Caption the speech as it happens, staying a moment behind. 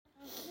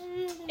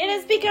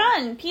has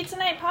begun. Pizza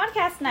night,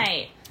 podcast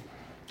night.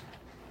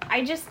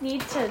 I just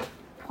need to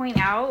point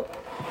out,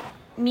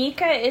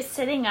 Mika is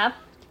sitting up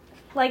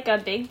like a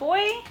big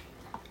boy,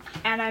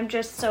 and I'm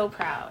just so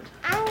proud.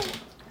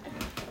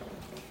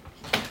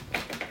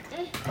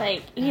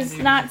 Like, he's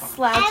not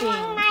slouching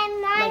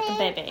like a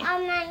baby.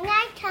 On my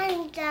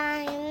nighttime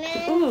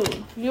diamond. Ooh,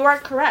 you are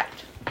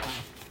correct.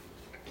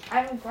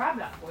 I will grab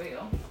that for you.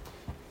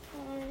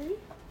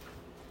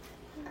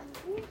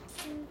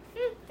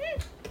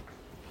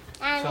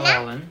 So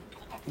Ellen,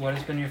 what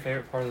has been your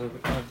favorite part of the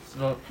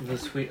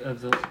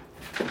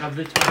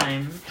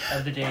time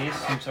of the days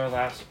since our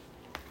last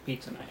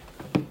pizza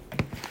night?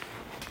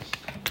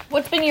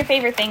 What's been your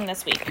favorite thing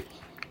this week?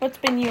 What's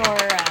been your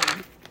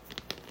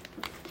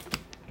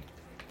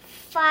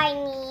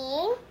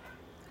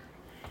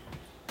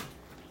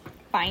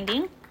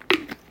finding?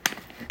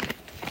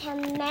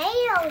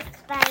 Tomato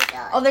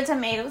spiders. Oh, the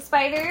tomato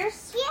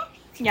spiders? Yeah.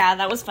 Yeah,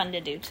 that was fun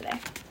to do today.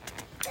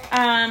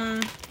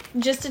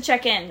 Just to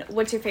check in,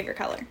 what's your favorite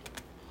color?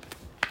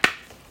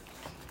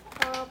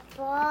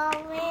 Purple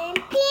and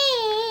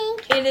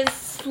pink. It is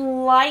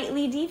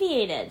slightly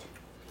deviated.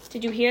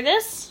 Did you hear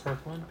this?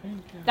 Purple and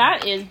pink. Yeah.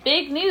 That is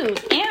big news.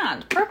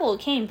 And purple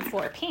came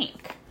before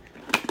pink.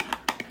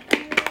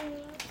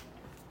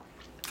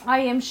 I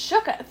am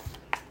shooketh.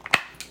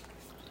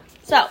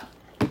 So,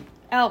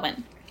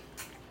 Elvin.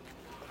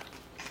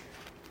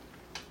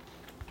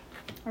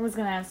 I was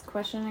going to ask a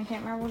question. I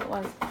can't remember what it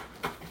was.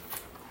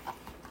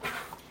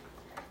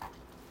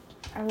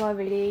 I love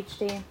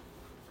ADHD.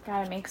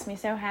 God, it makes me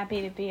so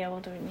happy to be able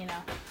to,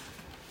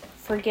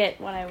 forget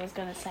what I was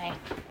going to say.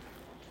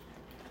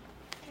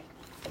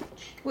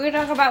 We're going to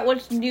talk about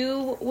what's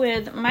new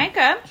with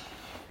Micah.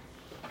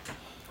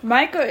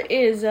 Micah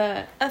is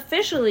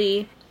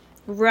officially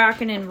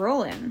rocking and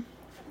rolling.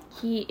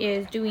 He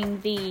is doing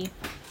the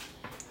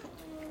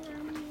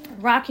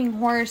rocking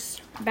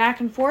horse back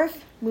and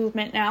forth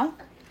movement now.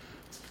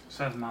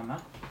 Says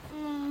Mama.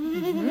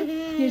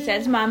 Mm-hmm. He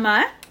says,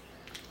 Mama.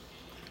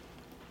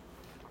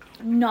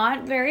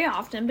 Not very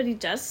often, but he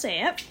does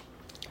say it.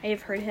 I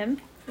have heard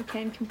him. I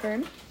can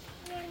confirm.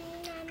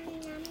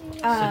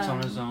 Sits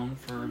on his own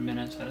for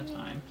minutes at a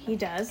time. He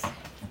does.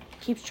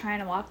 Keeps trying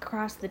to walk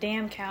across the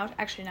damn couch.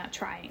 Actually, not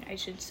trying, I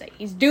should say.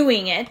 He's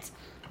doing it.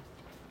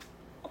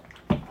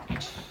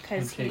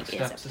 Because he is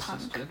a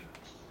punk. Assisted.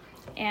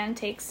 And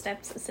takes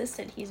steps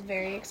assisted. He's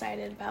very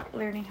excited about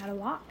learning how to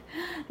walk.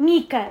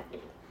 Mika!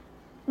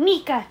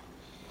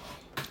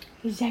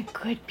 Is that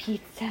good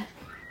pizza?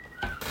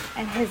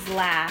 And his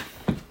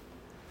laugh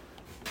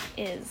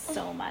is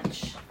so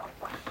much.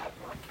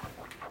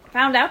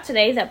 Found out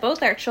today that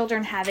both our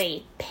children have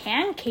a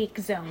pancake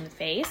zone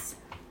face.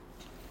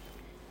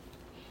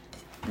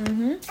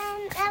 Mm-hmm.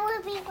 I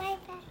will be right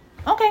back.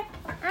 Okay.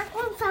 I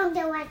can find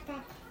it like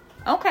that.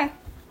 Okay.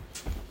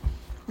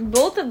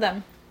 Both of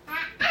them.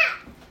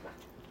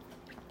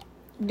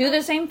 Do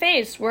the same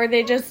face where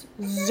they just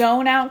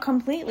zone out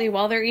completely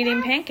while they're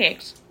eating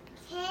pancakes.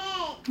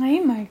 Hey,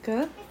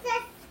 Micah.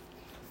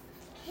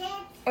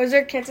 Oh, is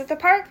there kids at the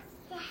park?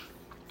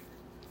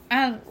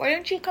 Yeah. Why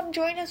don't you come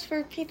join us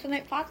for Pizza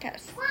Night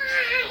Podcast?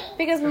 Why?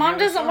 Because Mom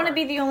doesn't want to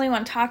be the only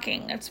one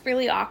talking. It's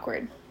really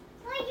awkward.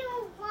 Why do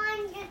you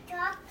want to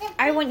talk to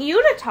I want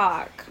you to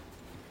talk.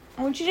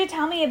 I want you to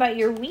tell me about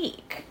your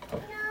week. No.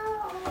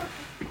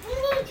 We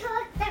need to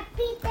talk to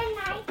Pizza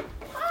Night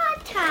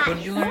Podcast. What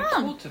did you learn at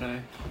school today?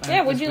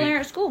 Yeah, what did you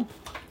learn at school?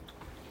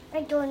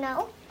 I don't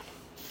know.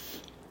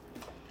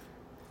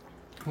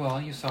 Well,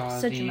 you saw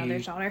Such a the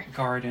mother's daughter.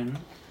 garden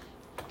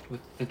with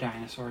the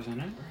dinosaurs in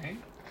it, right?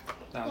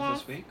 That was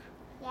this week.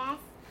 Yes.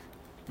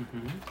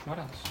 What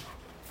else?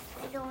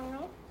 I don't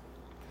know.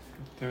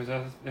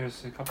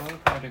 There's a couple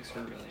of projects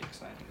we're really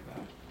excited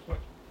about.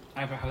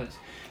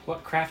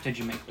 What craft did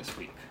you make this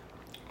week?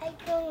 I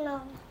don't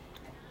know.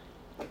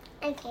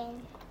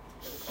 Again.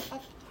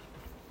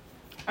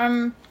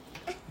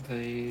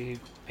 The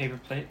paper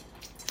plate.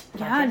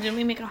 Yeah, didn't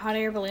we make a hot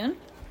air balloon?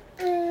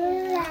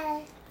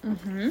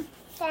 Mm-hmm.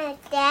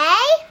 Today?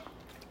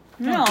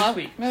 No, this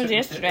week. it was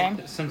yesterday.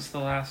 Since the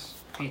last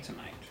pizza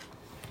night.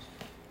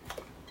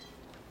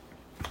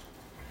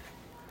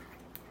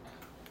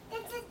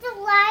 This is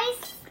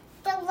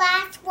the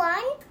last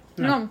one?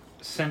 No.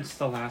 Since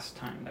the last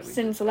time that we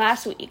Since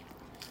last week.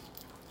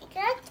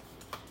 Good.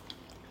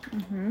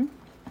 Mm-hmm.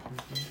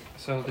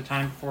 So the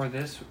time before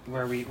this,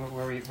 where we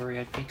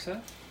had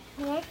pizza,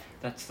 Yes.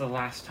 that's the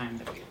last time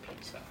that we had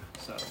pizza.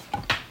 So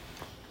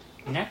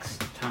next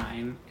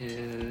time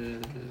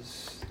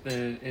is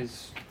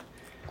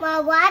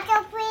More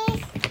water,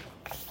 please.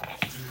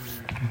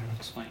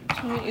 explain.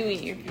 You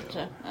eat your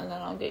pizza, and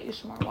then I'll get you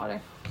some more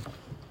water.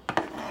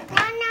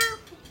 No.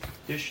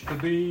 Dish the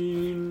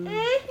bean. No.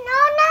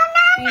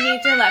 You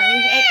need to let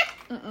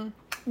me.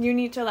 You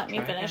need to let me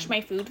Try finish again.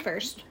 my food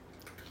first.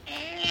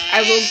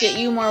 I will get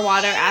you more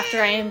water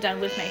after I am done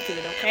with my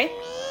food. Okay?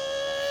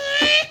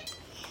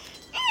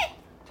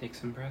 Take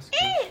some breast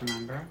juice.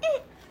 Remember,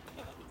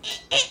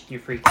 you're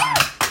freaking out.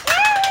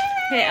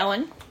 Hey,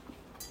 Ellen.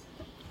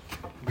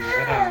 Breathe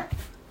it out.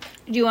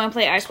 Do you want to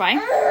play I Spy?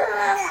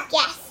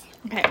 Yes.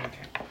 Okay. Okay.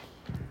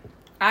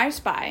 I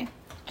spy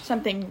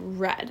something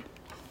red.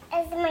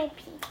 Is my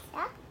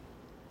pizza?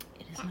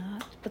 It is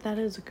not, but that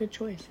is a good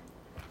choice.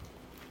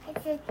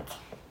 Is it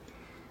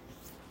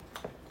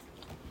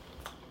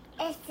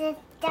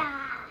the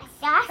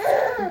sauce?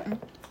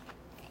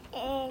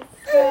 Is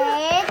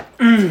it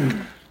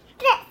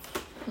this?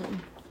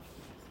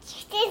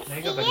 You There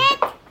you see go, buddy.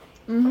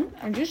 it?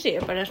 I do see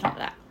it, but it's not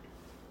that.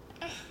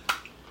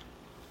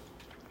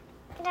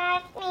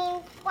 That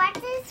means what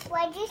is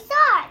you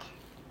saw it?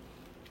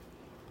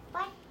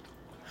 What?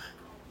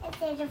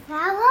 Is it a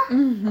flower?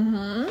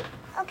 Mm-hmm.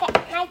 Okay,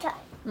 my turn.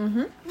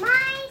 Mm-hmm.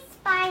 My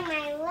spy,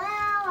 my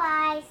little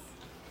eyes.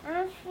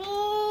 I'm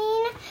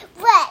feeling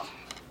red.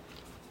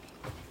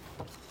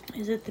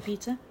 Is it the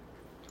pizza?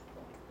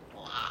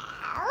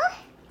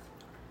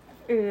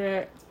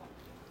 No.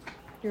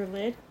 Your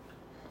lid?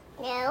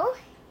 No.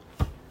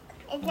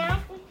 It's not.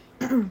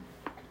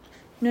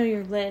 No,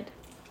 your lid.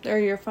 Or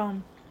your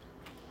phone.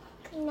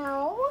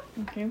 No.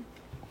 Okay.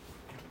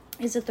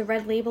 Is it the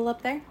red label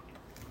up there?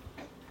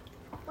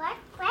 What?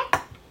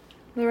 What?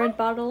 The red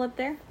bottle up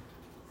there?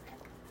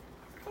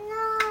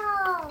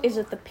 No. Is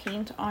it the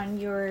paint on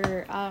your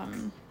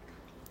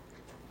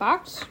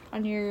box?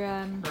 On your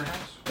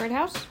Birdhouse.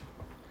 birdhouse?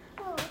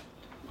 Oh.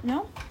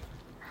 No?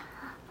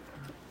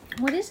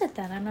 What is it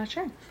then? I'm not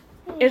sure.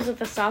 Is it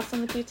the sauce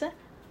on the pizza?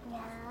 No.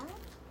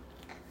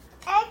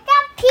 It's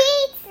a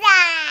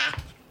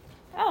pizza.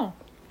 Oh,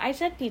 I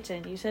said pizza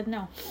and you said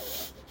no.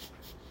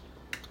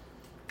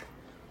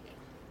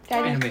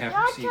 Daddy. And we have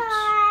Your receipts.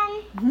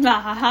 turn.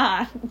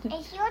 Nah.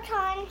 It's your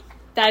turn.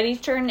 Daddy's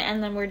turn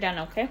and then we're done,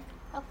 okay?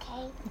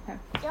 Okay. Okay.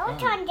 Your Oh.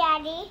 turn,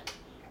 Daddy.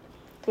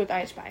 With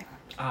I Spy.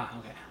 Ah,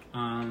 okay.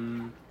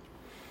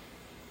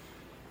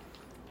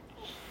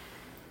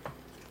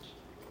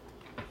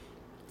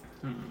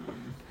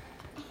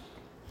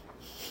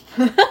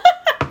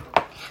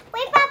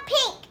 What about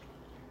pink?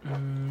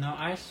 No,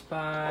 I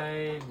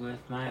spy with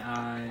my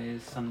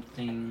eyes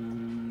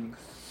something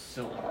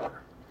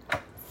silver.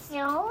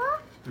 Silver?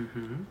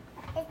 Mm-hmm.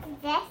 Is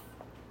this?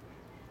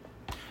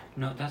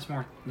 No, that's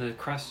more. The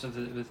crust of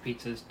the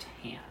pizza is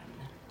tan.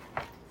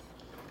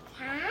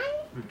 Tan?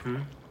 Mm-hmm.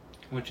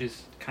 Which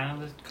is kind of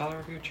the color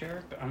of your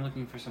chair, but I'm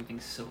looking for something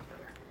silver.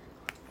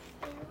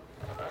 Is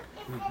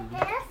Mhm. it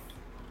this?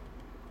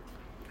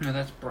 No,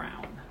 that's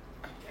brown.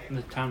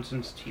 The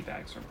Townsend's tea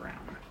bags are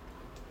brown.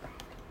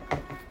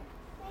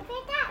 Maybe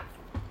that.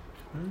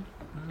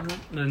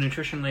 The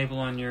nutrition label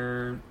on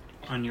your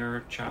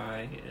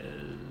chai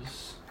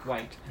is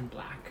white and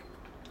black.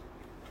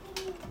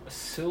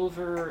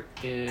 Silver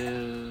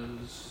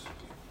is.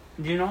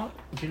 Do you know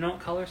what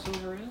color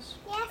silver is?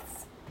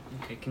 Yes.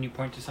 Okay, can you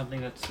point to something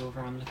that's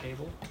silver on the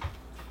table?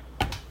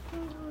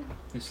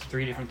 There's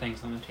 3 different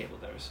things on the table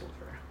that are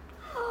silver.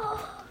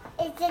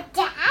 Is it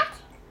that?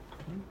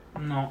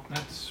 No,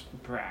 that's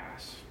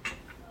brass.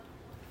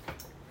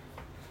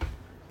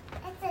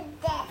 It's a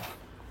this.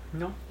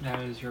 No, that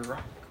is your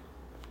rock.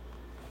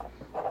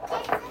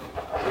 This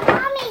is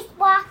Mommy's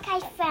rock I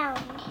found.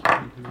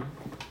 Mm-hmm.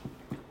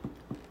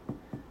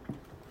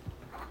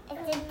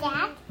 Is it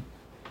that?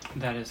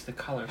 That is the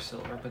color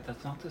silver, but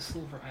that's not the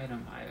silver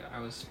item I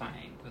was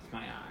spying with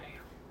my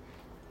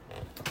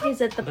eye.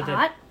 Is it the But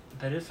pot?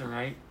 That is the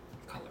right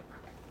color.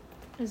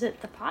 Is it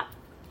the pot?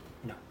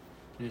 No,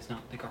 it is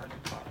not the garden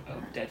pot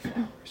of dead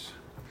flowers.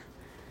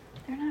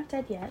 They're not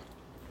dead yet.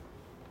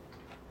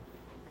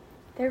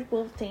 They're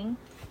wilting.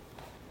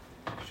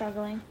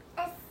 Struggling.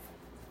 It's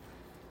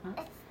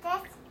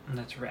this. And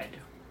that's red.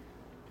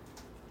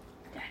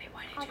 Daddy,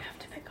 why did you have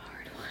to pick a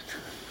hard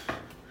one?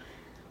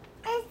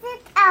 Is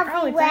it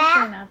Oh, it's actually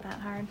everywhere? not that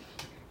hard.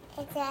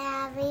 Is it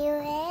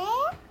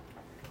everywhere?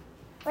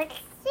 What's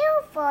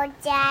silver,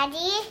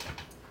 Daddy?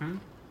 Hmm?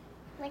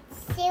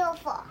 What's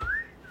silver?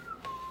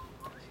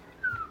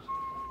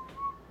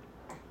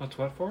 What's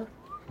what for?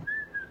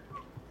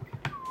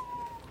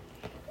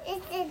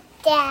 Is it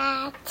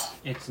that?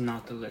 It's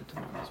not the lid to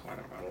Mama's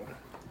water bottle.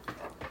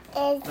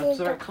 Is That's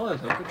the it right color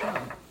though. Good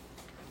job.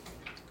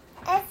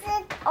 Is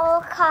it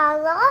all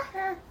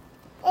color?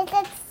 Is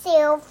it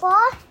silver?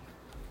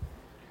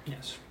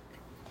 Yes.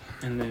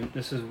 And then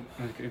this is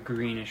like a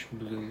greenish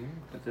blue,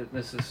 but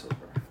this is silver.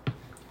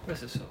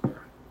 This is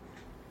silver.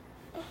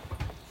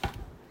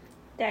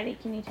 Daddy,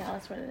 can you tell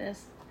us what it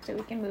is so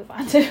we can move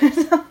on to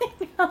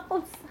something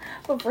else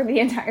before the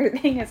entire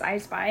thing is I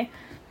Spy?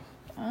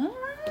 Oh,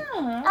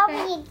 Are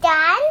okay. we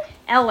done?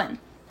 Ellen,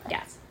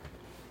 yes.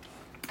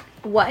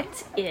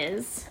 What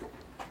is...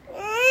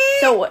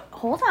 So,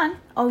 hold on.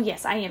 Oh,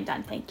 yes, I am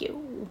done. Thank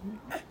you.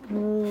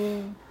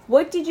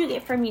 What did you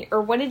get from your...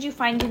 Or what did you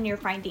find in your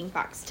finding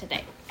box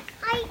today?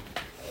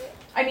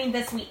 I mean,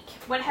 this week.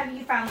 What have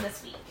you found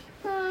this week?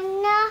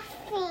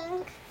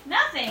 Nothing.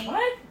 Nothing.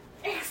 What?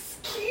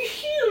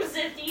 Excuse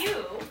you.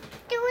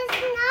 There was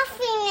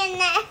nothing in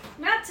it.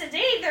 Not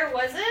today, there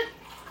wasn't.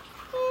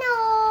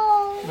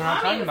 No. We're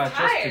not Mommy talking was about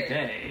tired. just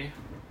today.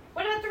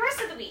 What about the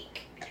rest of the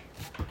week?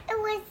 It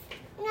was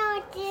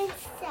not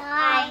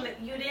inside.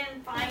 You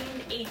didn't find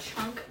a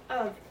chunk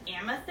of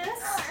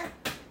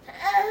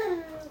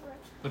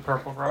The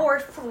purple rock? Or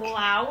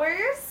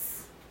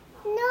flowers?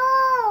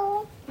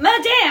 No.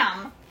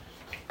 Madame!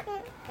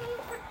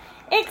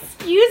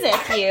 Excuse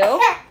it, you.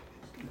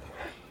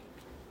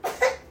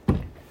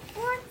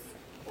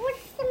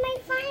 What's in my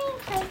frying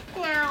place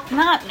now?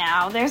 Not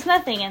now. There's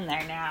nothing in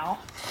there now.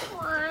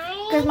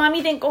 Why? Because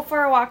Mommy didn't go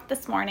for a walk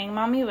this morning.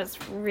 Mommy was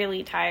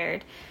really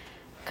tired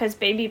because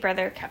baby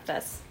brother kept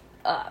us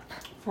up.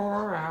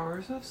 4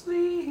 hours of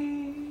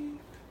sleep.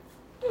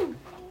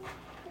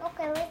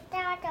 Okay, let's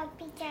start the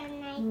pizza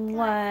night.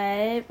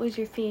 What was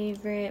your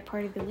favorite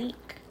part of the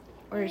week?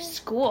 Or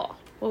school?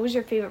 What was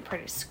your favorite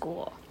part of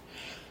school?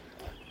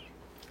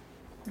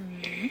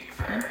 Okay,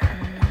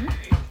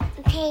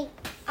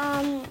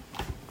 do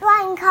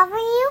I cover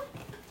you?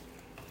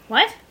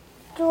 What?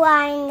 Do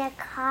I in the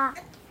car?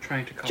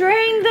 Trying to cover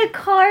Drawing the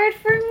card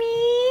for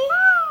me?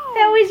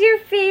 That was your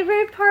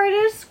favorite part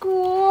of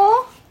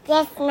school?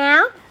 Yes,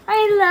 now?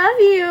 I love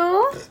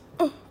you.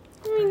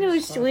 You're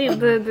so sweet,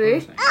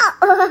 baby.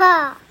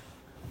 Oh.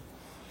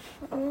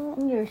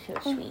 You're so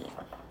sweet.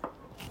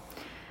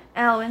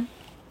 Elwin,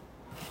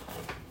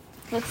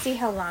 let's see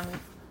how long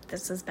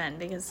this has been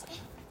because,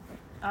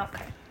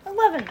 okay,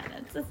 11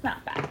 minutes. It's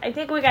not bad. I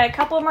think we got a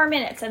couple more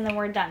minutes and then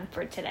we're done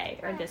for today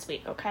or this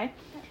week, okay?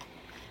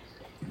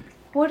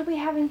 What are we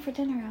having for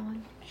dinner,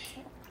 Ellen?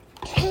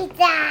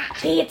 Pizza.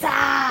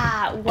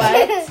 Pizza!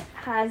 What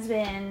has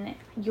been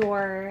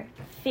your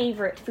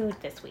favorite food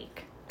this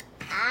week?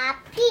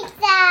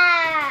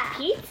 Pizza.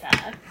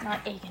 Pizza, not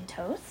egg and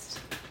toast.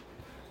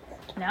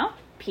 No?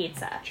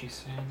 Pizza.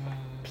 cheese sandwich.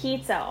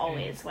 Pizza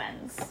always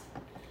wins.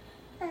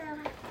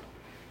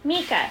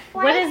 Mika,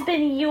 what has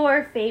been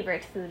your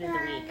favorite food of the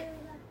week?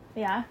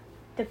 Yeah?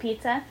 The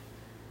pizza?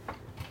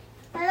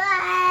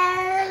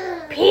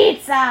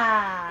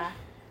 Pizza!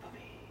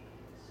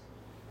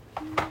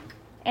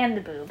 And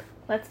the boob.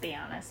 Let's be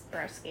honest,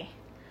 broski.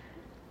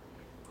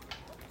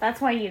 That's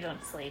why you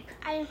don't sleep.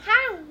 I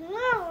have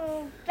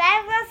no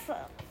favorite food.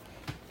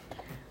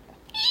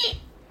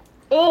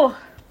 Oh!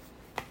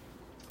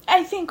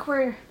 I think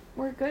we're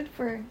good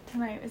for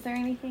tonight. Is there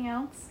anything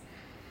else?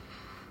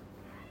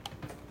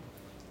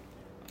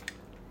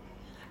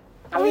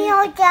 Are we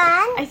all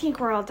done? I think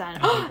we're all done. I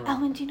think we're-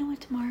 Ellen, do you know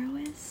what tomorrow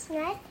is?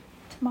 Yes.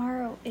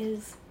 Tomorrow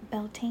is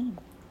Beltane.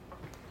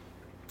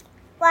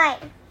 Why?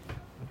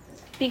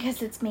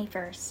 Because it's May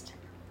 1st.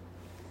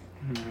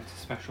 It's a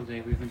special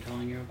day we've been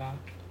telling you about.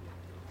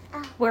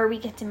 Where we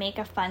get to make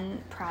a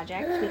fun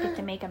project. We get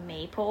to make a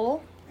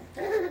maypole.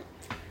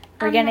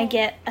 We're gonna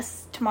get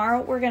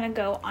tomorrow we're gonna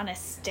go on a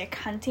stick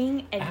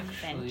hunting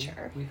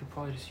adventure. Actually, we could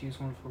probably just use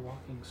one for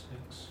walking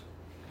sticks.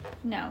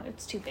 No,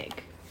 it's too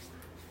big.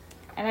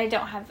 And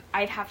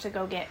I'd have to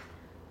go get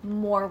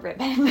more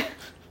ribbon.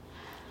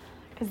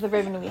 Because the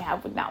ribbon we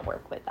have would not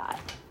work with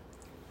that.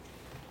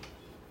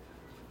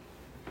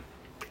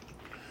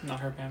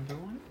 Not her bamboo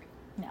one?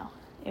 No,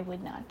 it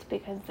would not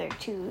because they're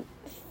too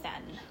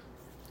thin.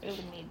 It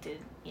would need to,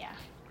 be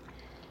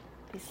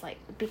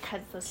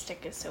because the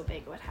stick is so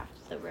big,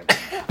 the ribbon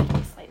would have to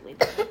be slightly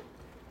bigger.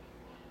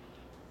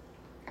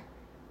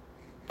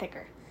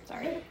 Thicker,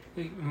 sorry.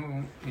 We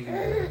can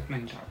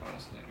talk about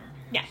this later.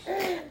 Yeah.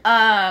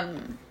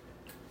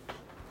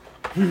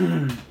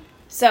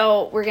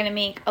 So we're gonna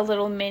make a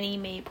little mini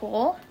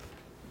maypole.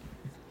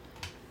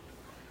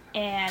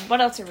 And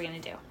what else are we gonna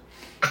do?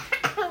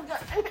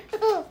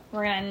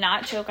 We're gonna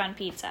not choke on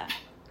pizza.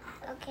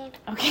 Okay.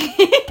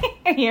 Okay.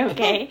 Are you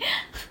okay?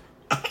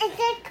 It's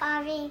a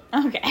coffee.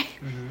 Okay.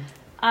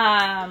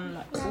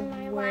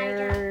 Mm-hmm.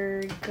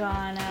 We're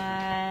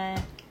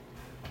gonna.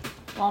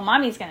 Well,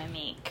 Mommy's gonna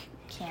make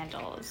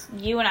candles.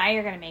 You and I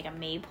are gonna make a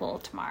maypole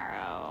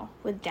tomorrow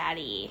with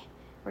Daddy.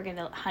 We're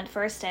gonna hunt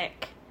for a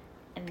stick,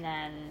 and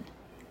then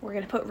we're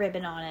gonna put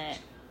ribbon on it,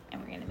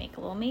 and we're gonna make a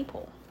little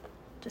maypole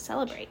to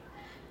celebrate.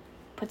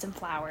 Put some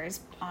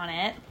flowers on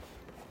it.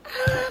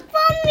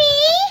 For me?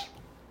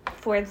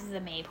 For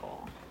the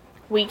maypole.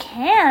 We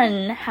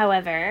can,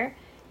 however,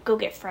 go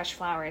get fresh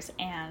flowers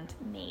and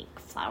make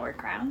flower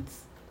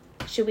crowns.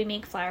 Should we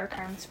make flower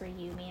crowns for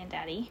you, me, and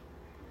Daddy?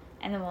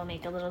 And then we'll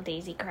make a little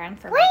daisy crown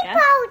for What Micah.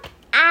 about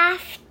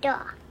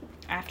after?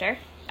 After?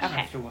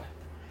 Okay. After what?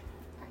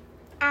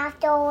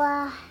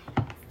 After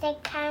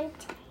stick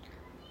hunt?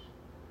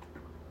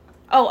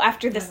 Oh,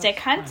 after the Yeah, stick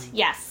that's hunt? fine.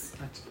 Yes.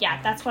 Yeah,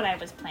 fine. that's what I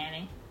was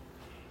planning.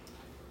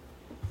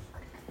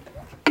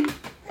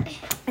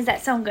 Does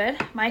that sound good,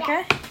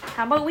 Micah?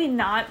 How about we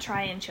not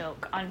try and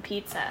choke on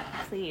pizza,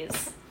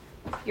 please?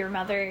 Your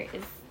mother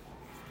is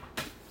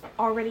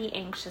already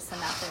anxious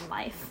enough in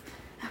life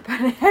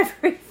about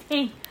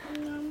everything.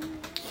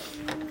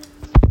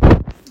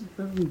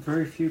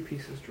 Very few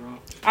pieces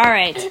dropped. All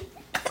right.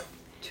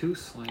 2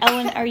 slices.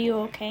 Ellen, are you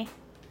okay?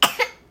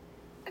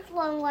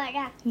 One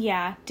water.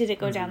 Yeah. Did it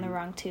go down the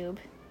wrong tube?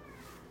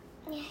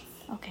 Yes.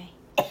 Okay.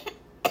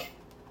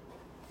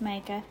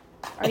 Micah,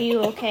 are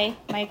you okay?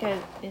 Micah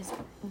is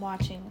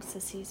watching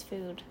Sissy's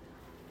food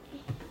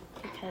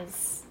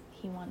because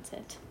he wants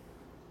it.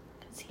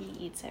 Because he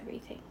eats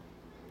everything.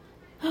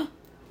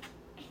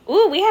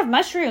 Ooh, we have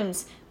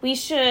mushrooms. We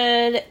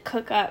should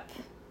cook up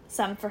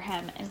some for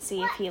him and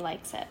see if he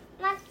likes it.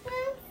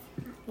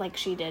 Mushrooms? Like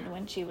she did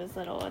when she was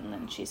little, and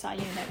then she saw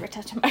you never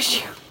touch a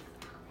mushroom.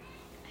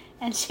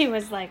 And she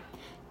was like,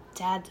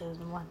 Dad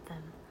doesn't want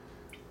them.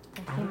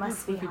 Like, he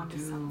must be onto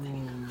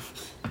something.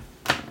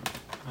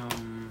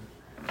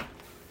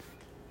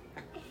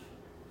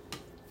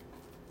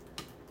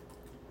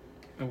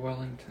 A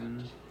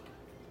Wellington.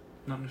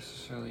 Not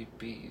necessarily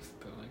beef,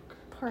 but like...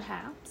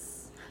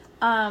 Perhaps.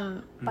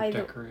 By the...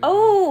 Decorated.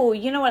 Oh,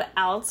 you know what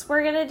else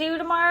we're gonna do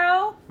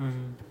tomorrow?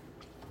 Mm-hmm.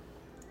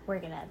 We're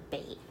gonna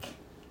bake.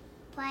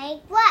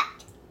 Like what?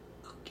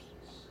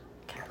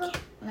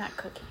 Not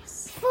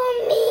cookies. For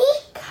me?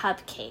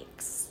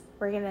 Cupcakes.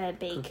 We're gonna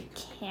bake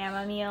Cookies.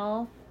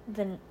 chamomile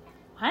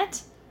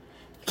what?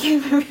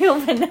 Chamomile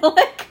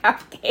vanilla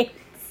cupcakes.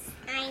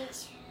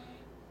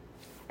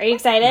 Are you They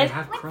excited?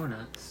 have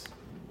cronuts.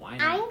 Why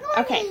I'm not? going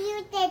Okay. to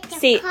use it to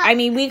See, cut. I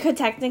mean, we could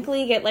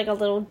technically get like a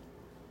little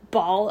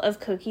ball of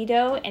cookie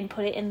dough and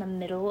put it in the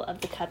middle of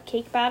the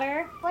cupcake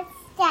batter What's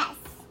this?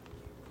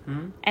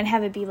 and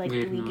have it be like We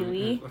have gooey no-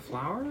 gooey. A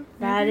flower?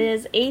 That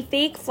is a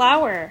fake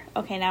flower.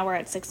 Okay, now we're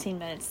at 16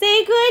 minutes.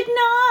 Say good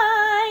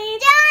night.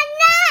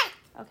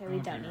 Okay, we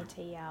don't need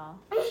to yell.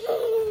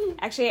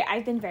 Actually,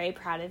 I've been very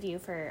proud of you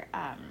for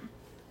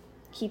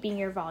keeping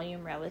your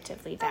volume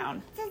relatively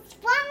down. There's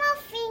one more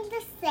thing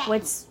to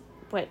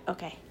say.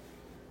 Okay.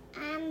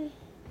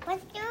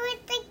 Let's do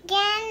it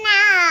again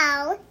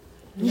now.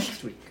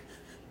 Next week.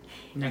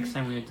 Next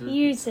time we do the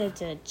You're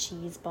such a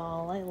cheese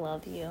ball. I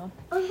love you.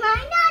 I'm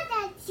not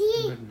a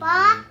cheese Good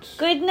box. night.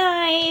 Good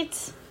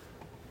night.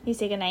 You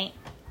say good night.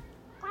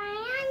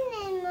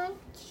 I am a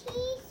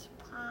cheese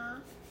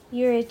box.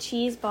 You're a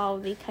cheese ball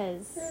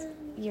because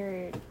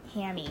you're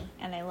hammy,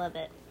 and I love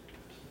it.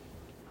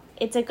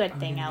 It's a good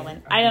thing,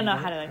 Ellen. I don't know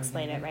how to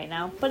explain it right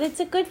now, but it's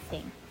a good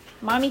thing.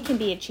 Mommy can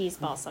be a cheese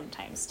ball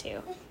sometimes,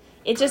 too.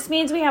 It just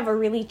means we have a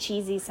really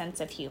cheesy sense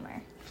of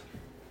humor.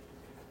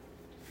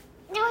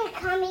 Don't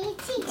call me a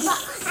cheese ball.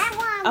 I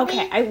want to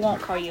Okay, be I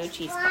won't call you a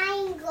cheese ball.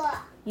 triangle.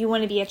 You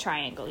want to be a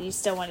triangle. You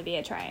still want to be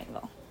a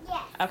triangle.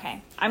 Yes.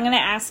 Okay. I'm going to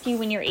ask you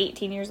when you're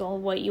 18 years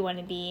old what you want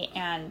to be,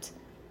 and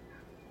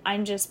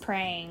I'm just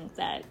praying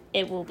that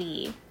it will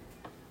be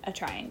a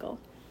triangle.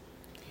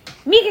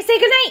 Mika, say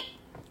goodnight.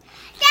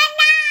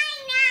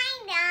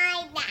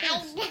 Good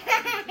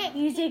night.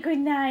 You say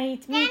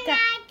goodnight. Mika.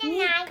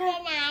 Mika.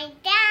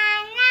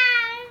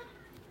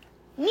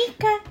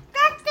 Mika.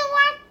 That's the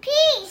one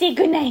piece. Say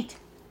goodnight.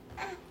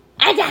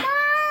 Ada.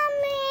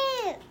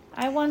 Mommy.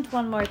 I want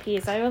one more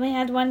piece. I only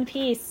had one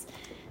piece.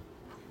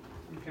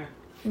 Okay.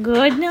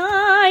 Good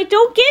night.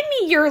 Don't give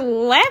me your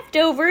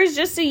leftovers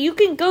just so you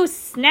can go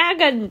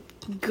snag a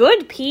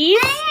good piece.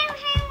 I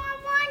have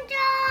one more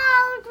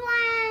old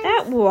one.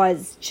 That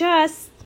was just